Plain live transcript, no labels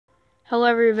Hello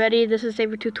everybody, this is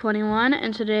Saber221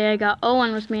 and today I got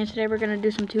Owen with me and today we're going to do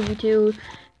some 2v2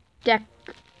 deck,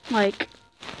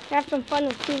 have some fun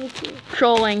with 2v2.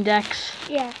 Trolling decks.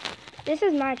 Yeah, this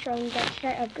is my trolling deck. Should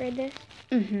I upgrade this?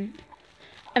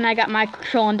 And I got my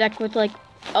trolling deck with a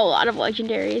lot of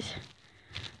legendaries.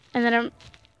 And then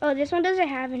Oh, this one doesn't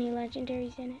have any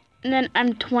legendaries in it. And then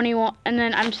I'm 21, and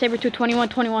then I'm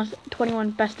Saber221,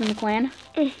 21 best in the clan.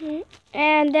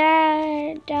 And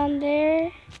that down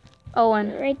there.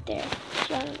 Owen. Right there.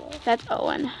 That's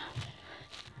Owen.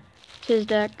 It's his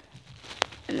deck.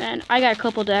 And then I got a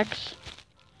couple decks.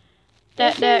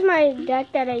 This is my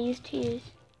deck that I used to use.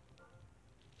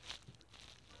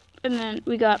 And then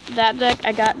we got that deck.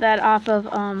 I got that off of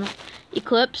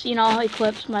Eclipse. You know,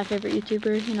 Eclipse, my favorite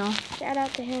YouTuber, you know. Shout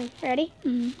out to him. Ready?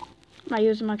 Am I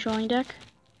using my trolling deck?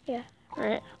 Yeah.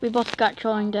 Alright. We both got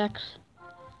trolling decks.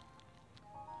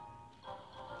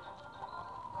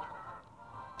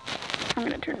 I'm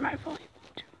gonna turn my volume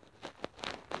up too.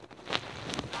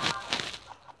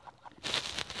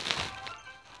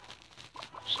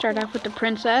 Start off with the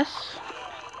princess.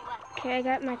 Okay, I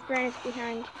got my furnace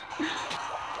behind.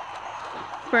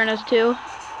 Furnace 2.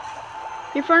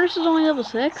 Your furnace is only level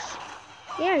 6?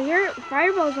 Yeah, your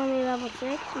fireball's only level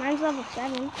 6. Mine's level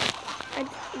 7. You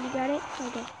got it?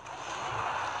 Okay.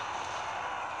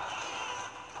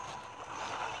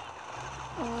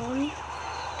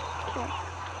 Okay.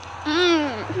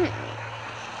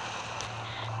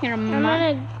 I'm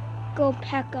gonna go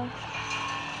P.E.K.K.A.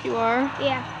 You are?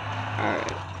 Yeah.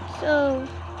 Alright. So,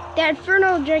 that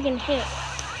Inferno Dragon hit.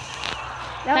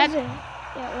 That was it.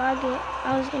 Yeah, log it.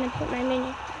 I was gonna put my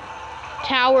minion.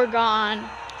 Tower gone.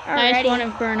 Alrighty. Nice one,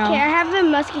 Inferno. Okay, I have the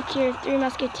musketeers, 3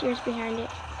 musketeers behind it.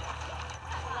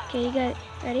 Okay, you got it.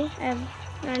 Ready?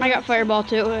 I got fireball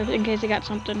too, in case I got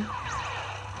something.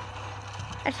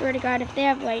 I swear to God, if they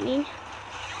have lightning.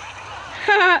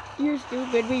 You're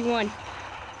stupid. We won.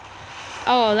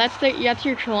 Oh, that's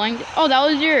your trolling. Oh, that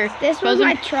was your. This was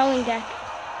my trolling deck.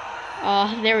 Oh,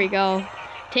 there we go.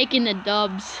 Taking the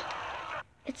dubs.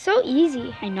 It's so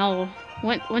easy. I know.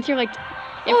 Once you're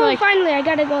finally, I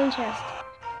got a golden chest.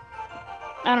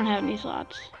 I don't have any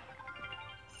slots.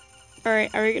 All right,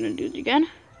 are we gonna do it again?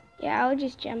 Yeah, I'll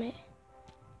just gem it.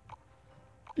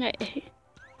 Hey.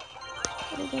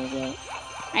 What are you gonna get?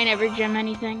 I never gem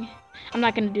anything. I'm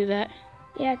not gonna do that.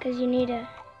 Yeah, because you need to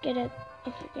get it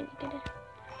if you're gonna get it.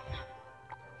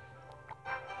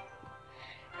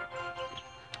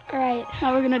 Alright.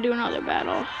 Now we're gonna do another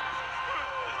battle.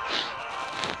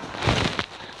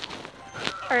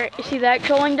 Alright, you see that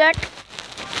trolling deck?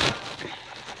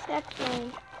 That's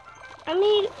fine. I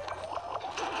mean,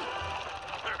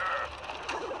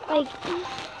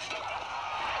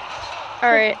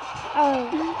 Alright.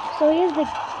 So here's the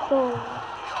goal.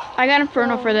 I got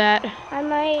Inferno for that. I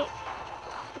might.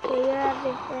 Okay, you have the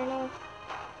Inferno.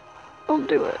 Don't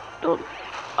do it. Don't.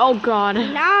 Oh God.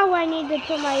 Now I need to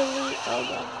put my elite. Oh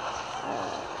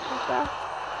God.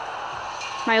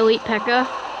 My elite P.E.K.K.A.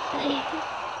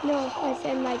 No, I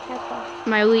said my P.E.K.K.A.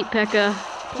 My elite P.E.K.K.A.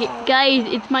 Yeah. Guys,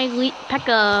 it's my elite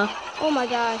P.E.K.K.A. Oh my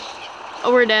gosh.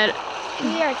 Oh, we're dead.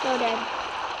 We are so dead.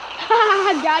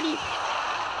 Daddy.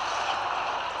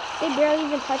 They barely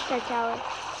even touched our tower.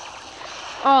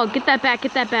 Oh, get that bat,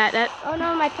 get that bat. Oh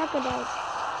no, my P.E.K.K.A. died.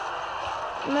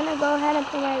 I'm gonna go ahead and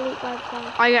put my elite guards down.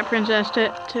 I got princess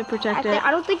to protect it.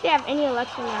 I don't think they have any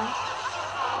Alexa now.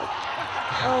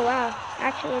 Oh wow,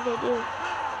 actually they do.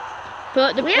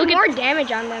 But we have more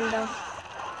damage on them though.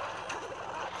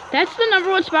 That's the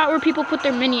 #1 spot where people put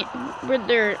their minion,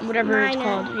 whatever it's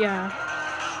called. Yeah,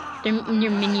 their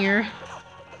minion.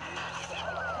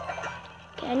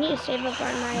 Okay, I need to save up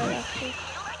on my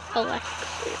Alexa.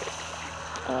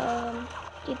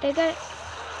 Do you think I?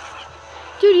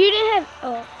 Dude, you didn't have.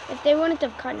 Oh, if they wouldn't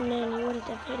have cut in, you wouldn't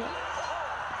have hit it.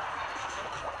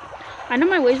 I know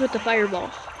my ways with the fireball.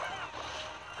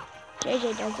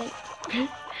 JJ doesn't.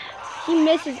 He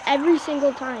misses every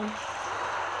single time.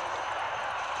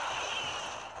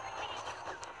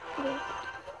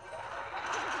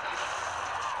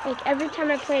 Like every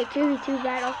time I play a 2v2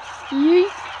 battle,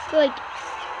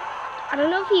 I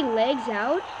don't know if he lags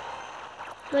out,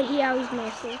 but he always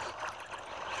misses.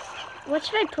 What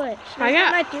should I put? Should I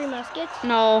put my 3 muskets?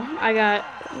 No, I got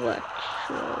what?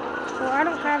 Oh, I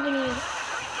don't have any.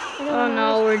 Oh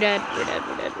no, we're dead. We're dead.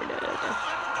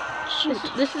 Shoot.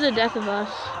 This is the death of us.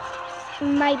 It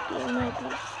might be.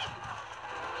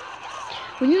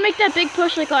 We didn't make that big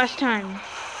push like last time.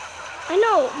 I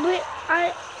know,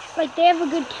 but they have a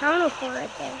good counter for it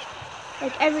though.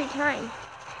 Like every time.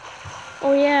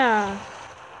 Oh yeah.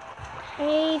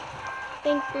 I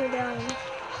think we're done.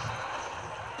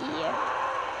 Yeah.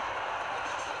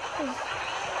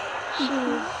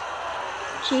 cheese.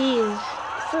 Cheese.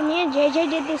 So me and JJ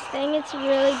did this thing. It's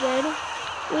really good.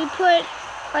 We put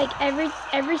like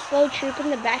every slow troop in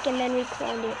the back, and then we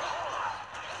cloned it.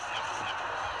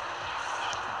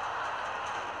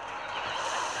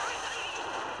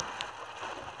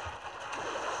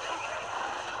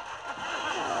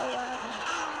 Oh wow,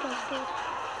 that's good.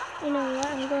 You know what?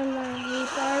 I'm going to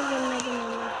Reapers and Mega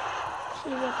Minion.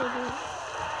 See what they do.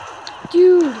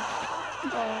 Dude.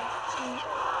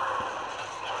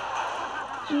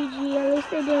 GG. At least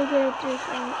they didn't get a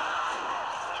 3-point.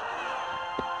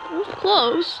 It was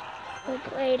close. Well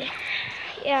played.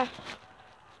 Yeah.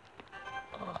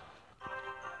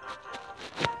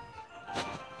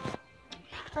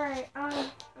 Alright, I'm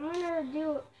gonna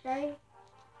do, should I?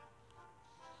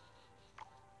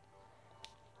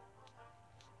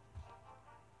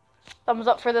 Thumbs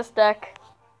up for this deck.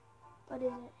 What is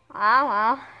it?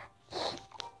 I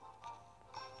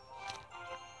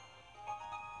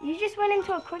You just went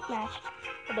into a quick match.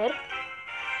 don't know. I did.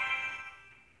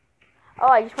 Oh,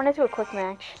 I just went into a quick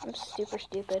match. I'm super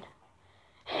stupid.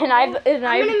 And I'm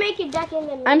gonna make a deck in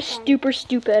the I'm super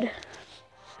stupid.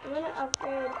 I'm gonna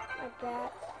upgrade my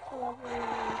bat to level 9.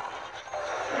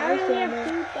 Now I only have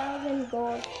 2,000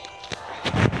 gold.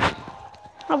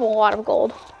 I have a lot of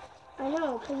gold. I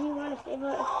know, because you want to save a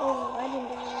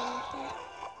legendary and shit.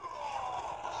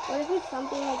 What if it's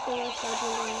something like the rest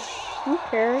legendary? I don't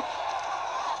care. You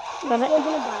still gonna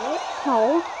buy it?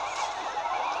 No.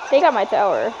 They got my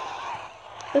tower.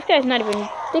 This guy's not even.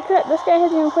 This guy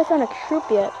hasn't even placed on a troop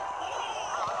yet.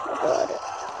 Oh god.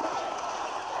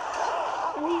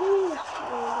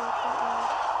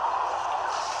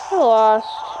 I lost.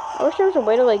 I wish there was a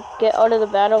way to like get out of the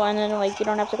battle and then like you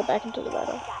don't have to go back into the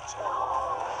battle.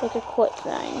 Like a quit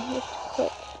thing. Just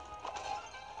quit.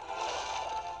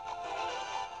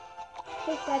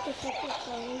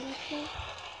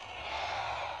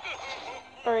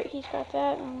 Alright, he's got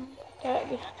that.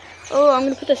 Oh, I'm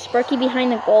gonna put the Sparky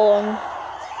behind the golem.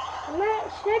 Should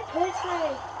I put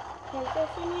my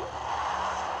princess in it?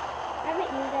 I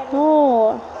haven't used that.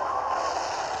 No.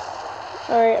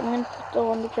 Alright, I'm gonna put the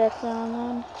lumberjack down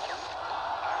then.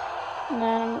 And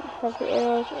then I'm gonna have the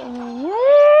arrows. And then...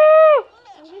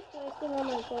 I'm just wasting all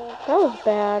my gold. That was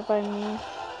bad by me.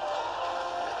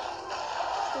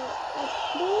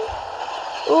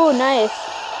 Ooh, nice.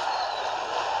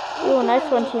 Ooh, nice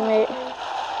one, teammate.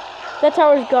 That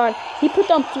tower's gone. He put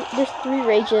down, there's 3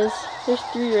 rages. There's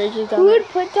 3 rages down Who there. would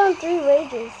put down 3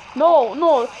 rages?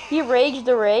 No. He raged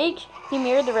the rage. He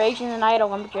mirrored the rage, and then I had a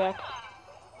lumberjack.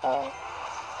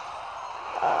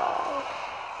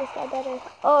 This guy better.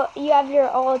 Oh, you have your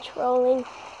all trolling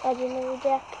legendary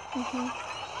deck.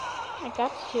 I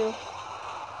got to. Oh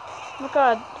my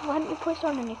god, why didn't you push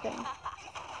down anything?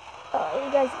 Oh,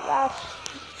 you guys lost.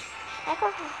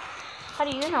 How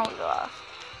do you know we lost?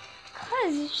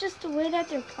 Because it's just the way that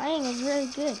they're playing is really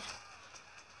good.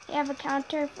 They have a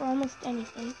counter for almost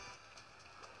anything.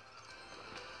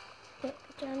 Put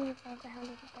down your ball behind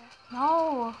the back.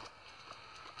 No.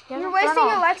 You're wasting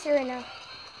elixir right now.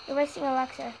 You're wasting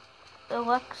elixir.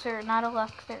 Elixir, not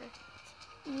elixir.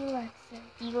 Elixir.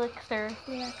 Elixir.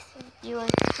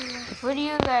 What do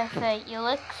you guys say?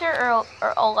 Elixir or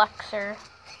elixir?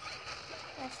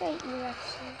 I say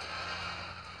elixir.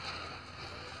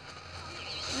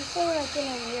 You say it like in a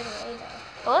weird way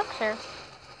though. Elixir.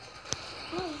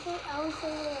 No, you say, I always say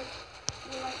it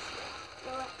like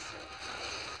elixir.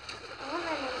 I want my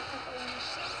name to put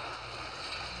elixir.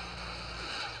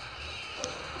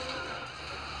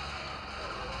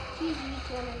 GG,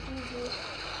 Tanner, GG.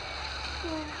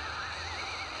 Yeah.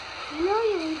 You know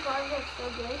your lead bars are so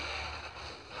good?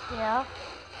 Yeah.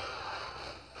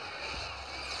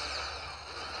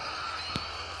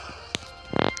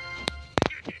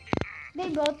 They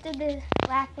both did the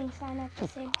laughing sign at the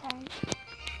same time.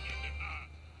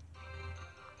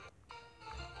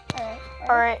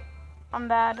 Alright. I'm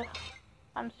bad.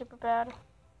 I'm super bad.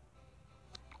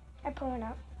 I put one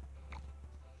up.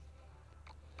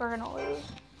 We're gonna lose.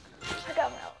 I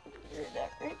got my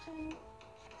deck right.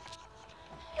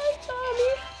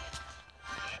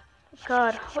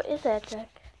 God, what is that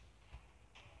deck?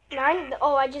 9?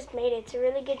 Oh, I just made it. It's a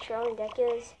really good trolling deck. It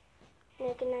was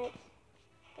Nick and Knight.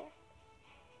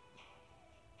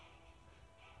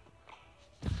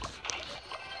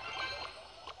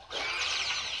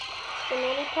 The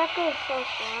mini P.E.K.K.A is so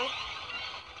strong.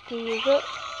 Do you use it?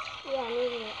 Yeah, I'm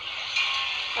using it.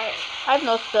 Alright, I have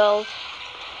no spells.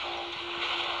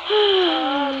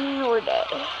 We're dead.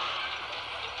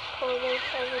 The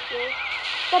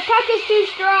P.E.K.K.A is too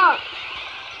strong.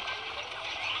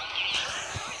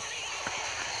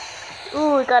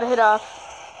 Ooh, we got a hit off.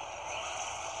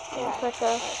 Yeah, it's like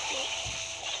a...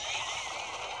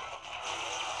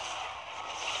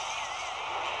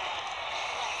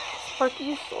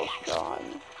 Sparky's so strong.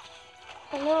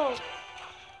 I know.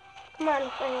 Come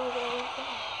on, finally.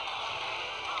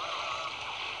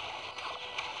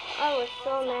 I was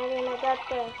so mad when I got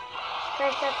the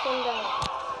princess in the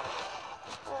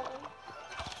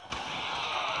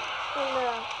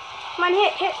come on,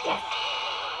 hit, yes.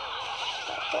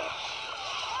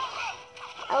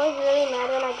 I was really mad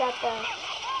when I got the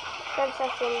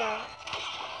princess in the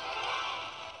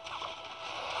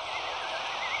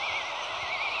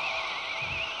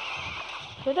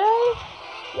Did I?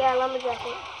 Yeah, lumberjack.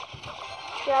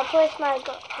 Yeah, I'll place my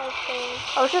phone.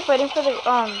 I was just waiting for the,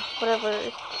 whatever.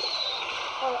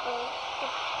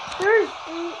 There's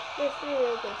three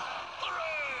rages.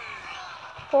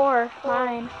 4,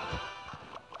 9.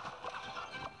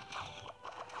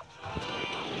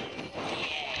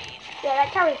 Yeah,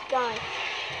 that tower's gone.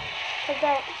 Because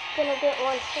that's gonna get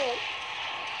one hit.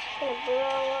 It's gonna blow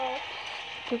up.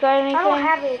 You got anything? I don't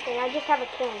have anything, I just have a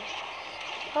cannon.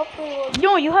 Hopefully we'll...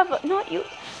 No, you have a, no,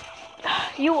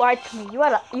 you lied to me. You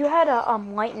had a,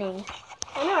 lightning.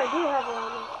 I know, I do have a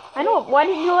lightning. I know, why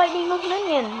didn't you lightning those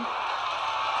minions?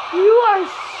 You are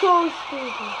so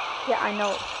stupid. Yeah, I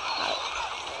know.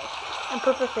 I'm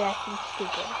purposely acting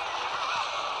stupid.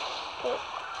 Okay.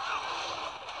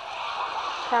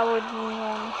 Coward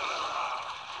man.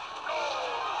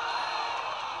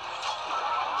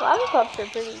 Lava pups are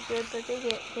pretty good, but they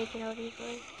get taken out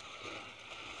easily.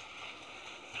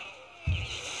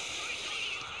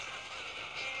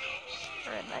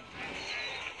 Alright, bud.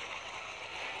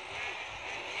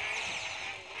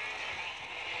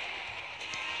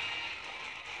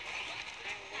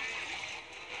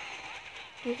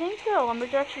 Do you think the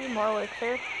lumberjack should be more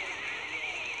elixir?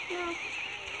 No.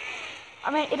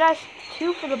 I mean, it has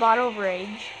 2 for the bottle of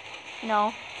rage.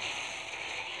 No.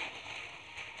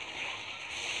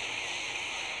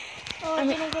 Oh, I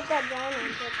didn't get that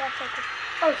diamond, but that's okay.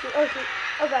 Oh shoot, oh shoot.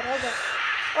 Oh god, oh god.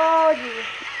 Oh Jesus.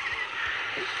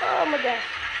 Oh my gosh.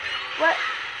 What?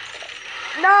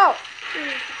 No!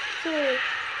 3, 2,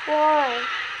 1.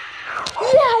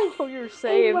 Yes! Oh, you're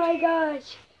saved. Oh my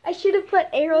gosh. I should have put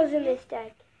arrows in this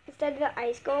deck instead of the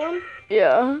ice golem.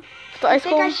 Yeah. The ice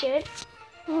golem? I should.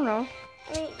 I don't know.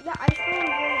 I mean, the ice golem is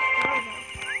really strong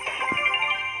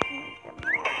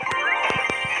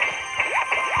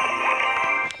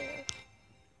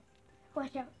though.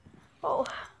 Watch out. Oh.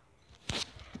 Let's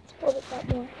hold it that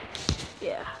more.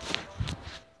 Yeah.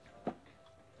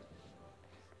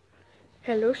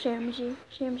 Hello, Shamsy.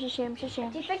 Shamsy.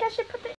 Do you think I should put the